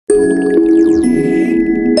Hello,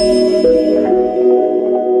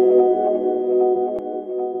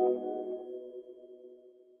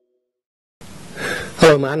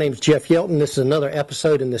 my name is Jeff Yelton. This is another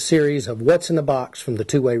episode in the series of What's in the Box from the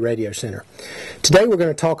Two-Way Radio Center. Today we're going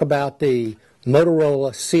to talk about the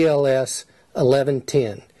Motorola CLS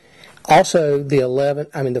 1110. Also the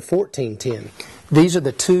 1410. These are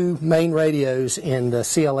the two main radios in the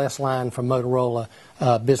CLS line from Motorola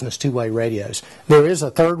business two-way radios. There is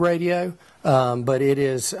a third radio, but it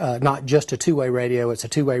is not just a two-way radio. It's a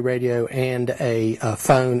two-way radio and a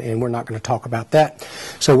phone, and we're not going to talk about that.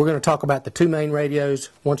 So we're going to talk about the two main radios,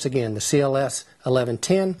 once again, the CLS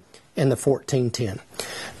 1110 and the 1410.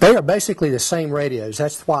 They are basically the same radios.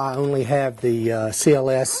 That's why I only have the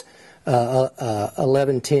CLS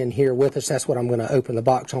 1110 here with us. That's what I'm going to open the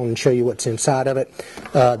box on and show you what's inside of it.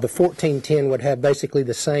 The 1410 would have basically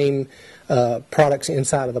the same products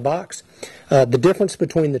inside of the box. The difference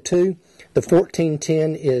between the two, the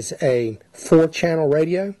 1410 is a 4-channel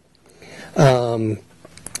radio.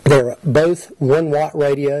 They're both 1-watt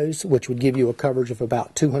radios, which would give you a coverage of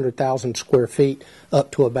about 200,000 square feet up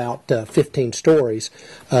to about 15 stories.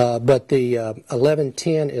 But the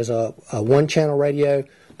 1110 is a 1-channel radio.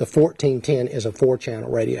 The 1410 is a 4-channel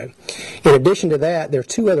radio. In addition to that, there are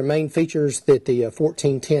two other main features that the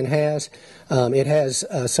 1410 has. It has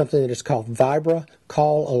something that is called Vibra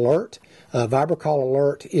Call Alert. Vibra Call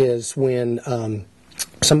Alert is when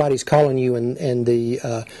somebody's calling you and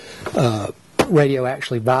the radio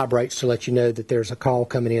actually vibrates to let you know that there's a call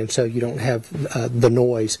coming in, so you don't have the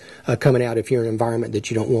noise coming out if you're in an environment that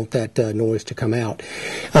you don't want that noise to come out.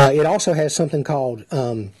 It also has something called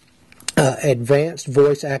advanced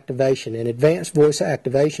voice activation. In advanced voice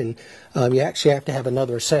activation, you actually have to have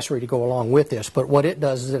another accessory to go along with this, but what it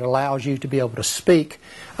does is it allows you to be able to speak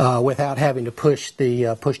without having to push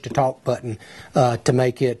the push to talk button to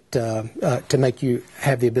make you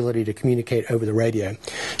have the ability to communicate over the radio.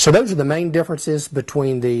 So those are the main differences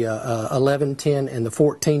between the 1110 and the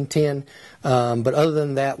 1410. But other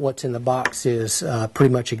than that, what's in the box is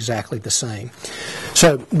pretty much exactly the same.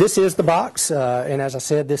 So this is the box, and as I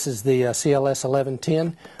said, this is the CLS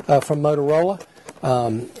 1110 from Motorola.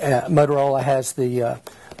 Motorola has the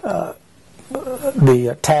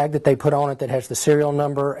tag that they put on it that has the serial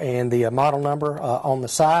number and the model number on the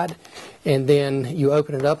side, and then you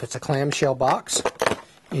open it up. It's a clamshell box,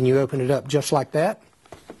 and you open it up just like that,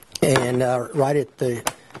 and right at the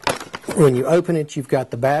when you open it, you've got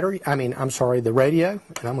the the radio, and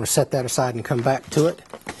I'm going to set that aside and come back to it.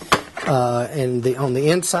 And on the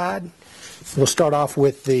inside, we'll start off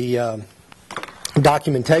with the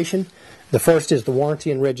documentation. The first is the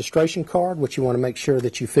warranty and registration card, which you want to make sure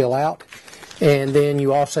that you fill out. And then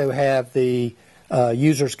you also have the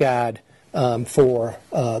user's guide for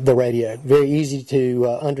the radio. Very easy to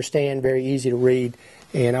understand, very easy to read.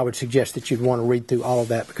 And I would suggest that you'd want to read through all of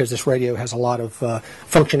that because this radio has a lot of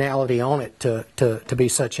functionality on it to be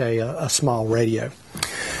such a small radio.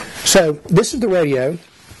 So this is the radio,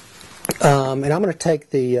 and I'm going to take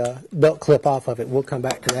the belt clip off of it. We'll come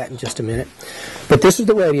back to that in just a minute. But this is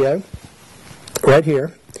the radio right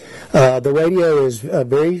here. The radio is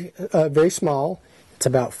very small. It's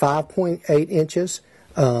about 5.8 inches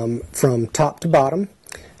from top to bottom.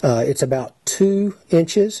 It's about 2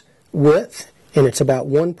 inches width. And it's about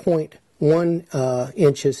 1.1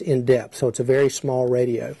 inches in depth, so it's a very small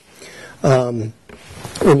radio. When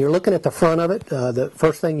you're looking at the front of it, the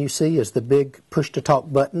first thing you see is the big push-to-talk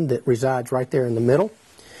button that resides right there in the middle.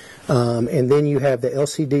 And then you have the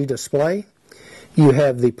LCD display. You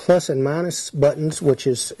have the plus and minus buttons, which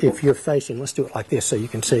is if you're facing, let's do it like this so you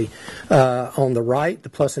can see, on the right, the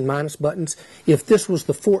plus and minus buttons. If this was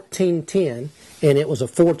the 1410 and it was a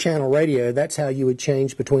 4-channel radio, that's how you would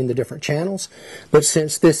change between the different channels. But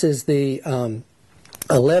since this is the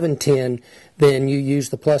 1110, then you use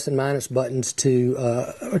the plus and minus buttons to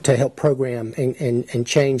help program and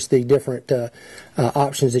change the different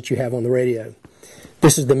options that you have on the radio.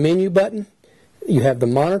 This is the menu button. You have the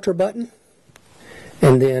monitor button.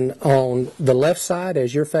 And then on the left side,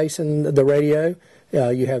 as you're facing the radio,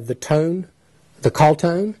 you have the tone, the call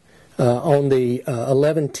tone. On the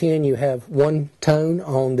 1110, you have 1 tone.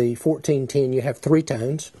 On the 1410, you have 3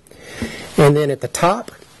 tones. And then at the top,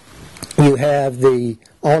 you have the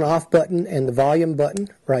on-off button and the volume button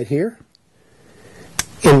right here.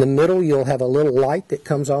 In the middle, you'll have a little light that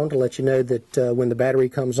comes on to let you know that when the battery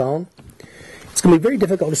comes on. It's going to be very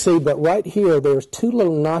difficult to see, but right here there's 2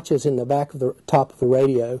 little notches in the back of the top of the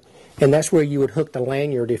radio, and that's where you would hook the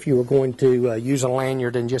lanyard if you were going to use a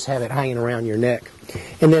lanyard and just have it hanging around your neck.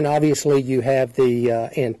 And then obviously you have the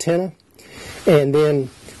antenna, and then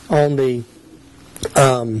on the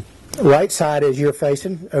Right side as you're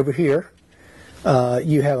facing over here,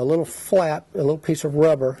 you have a little flap, a little piece of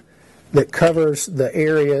rubber that covers the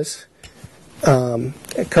areas,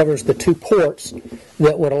 it covers the two ports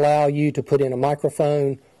that would allow you to put in a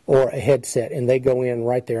microphone or a headset, and they go in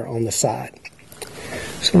right there on the side.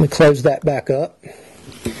 So let me close that back up.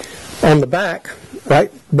 On the back,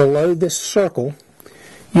 right below this circle,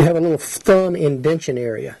 you have a little thumb indentation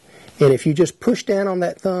area. And if you just push down on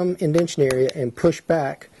that thumb indentation area and push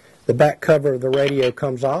back, the back cover of the radio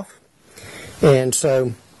comes off. And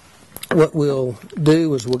so what we'll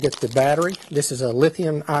do is we'll get the battery. This is a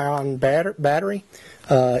lithium-ion battery.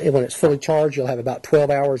 When it's fully charged, you'll have about 12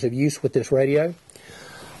 hours of use with this radio.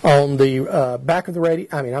 On the back of the radio,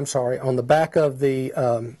 on the back of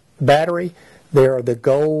the battery, there are the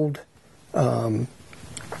gold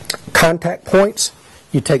contact points.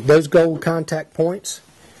 You take those gold contact points,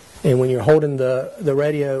 and when you're holding the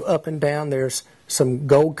radio up and down, there's some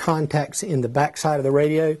gold contacts in the back side of the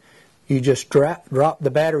radio. You just drop the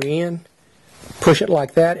battery in, push it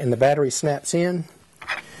like that, and the battery snaps in.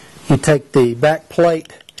 You take the back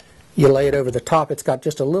plate, you lay it over the top. It's got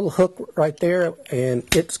just a little hook right there, and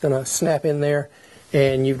it's going to snap in there,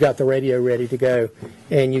 and you've got the radio ready to go.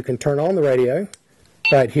 And you can turn on the radio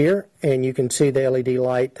right here, and you can see the LED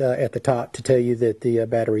light at the top to tell you that the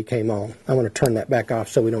battery came on. I'm going to turn that back off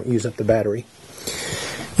so we don't use up the battery.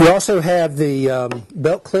 You also have the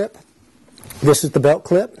belt clip. This is the belt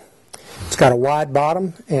clip. It's got a wide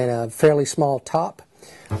bottom and a fairly small top.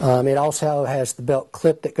 It also has the belt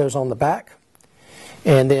clip that goes on the back.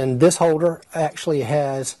 And then this holder actually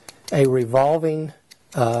has a revolving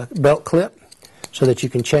belt clip so that you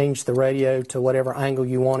can change the radio to whatever angle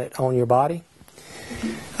you want it on your body.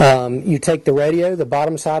 You take the radio, the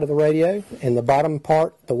bottom side of the radio, and the bottom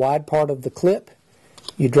part, the wide part of the clip,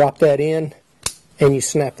 you drop that in and you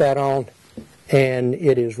snap that on, and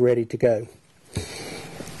it is ready to go.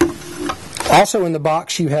 Also in the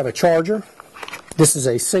box you have a charger. This is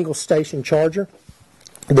a single station charger.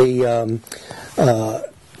 The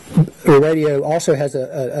radio also has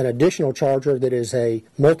an additional charger that is a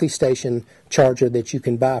multi-station charger that you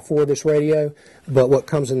can buy for this radio, but what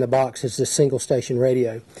comes in the box is this single station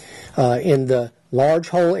radio. In the large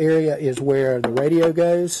hole area is where the radio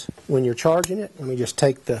goes when you're charging it. Let me just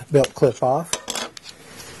take the belt clip off,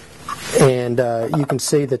 and you can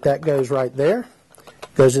see that goes right there,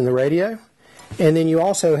 goes in the radio. And then you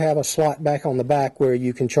also have a slot back on the back where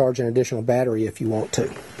you can charge an additional battery if you want to.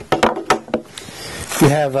 You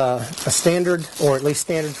have a standard, or at least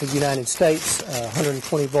standard for the United States,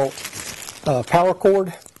 120 volt power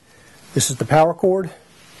cord. This is the power cord.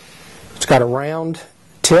 It's got a round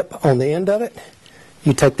tip on the end of it.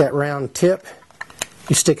 You take that round tip,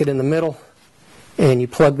 you stick it in the middle, and you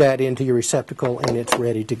plug that into your receptacle, and it's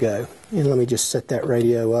ready to go. And let me just set that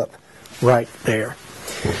radio up right there.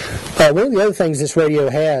 One of the other things this radio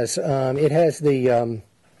has, it has the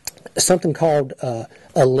something called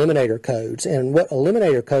eliminator codes. And what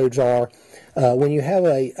eliminator codes are, when you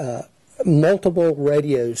have multiple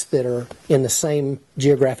radios that are in the same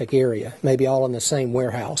geographic area, maybe all in the same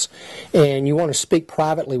warehouse, and you want to speak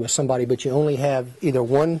privately with somebody, but you only have either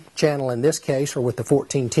one channel in this case, or with the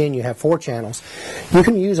 1410 you have 4 channels, you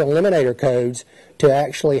can use eliminator codes to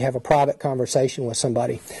actually have a private conversation with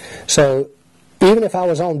somebody. So even if I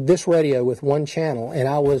was on this radio with one channel and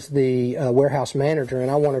I was the warehouse manager and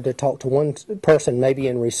I wanted to talk to one person, maybe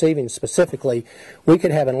in receiving specifically, we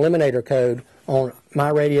could have an eliminator code on my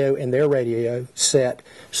radio and their radio set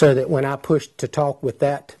so that when I pushed to talk with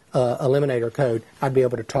that eliminator code, I'd be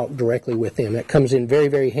able to talk directly with them. That comes in very,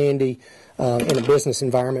 very handy in a business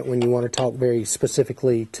environment when you want to talk very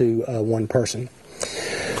specifically to one person.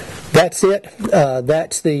 That's it.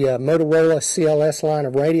 That's the Motorola CLS line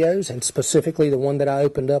of radios, and specifically the one that I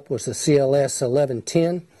opened up was the CLS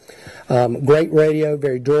 1110. Great radio,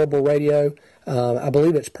 very durable radio. I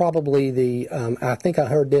believe it's probably the, I think I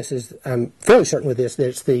heard this is, I'm fairly certain with this, that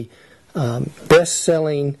it's the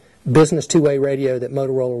best-selling business two-way radio that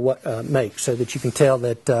Motorola makes, so that you can tell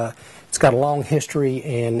that it's got a long history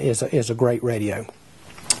and is a great radio.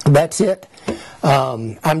 That's it.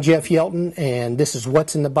 I'm Jeff Yelton, and this is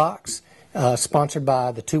What's in the Box, sponsored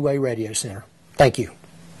by the Two Way Radio Center. Thank you.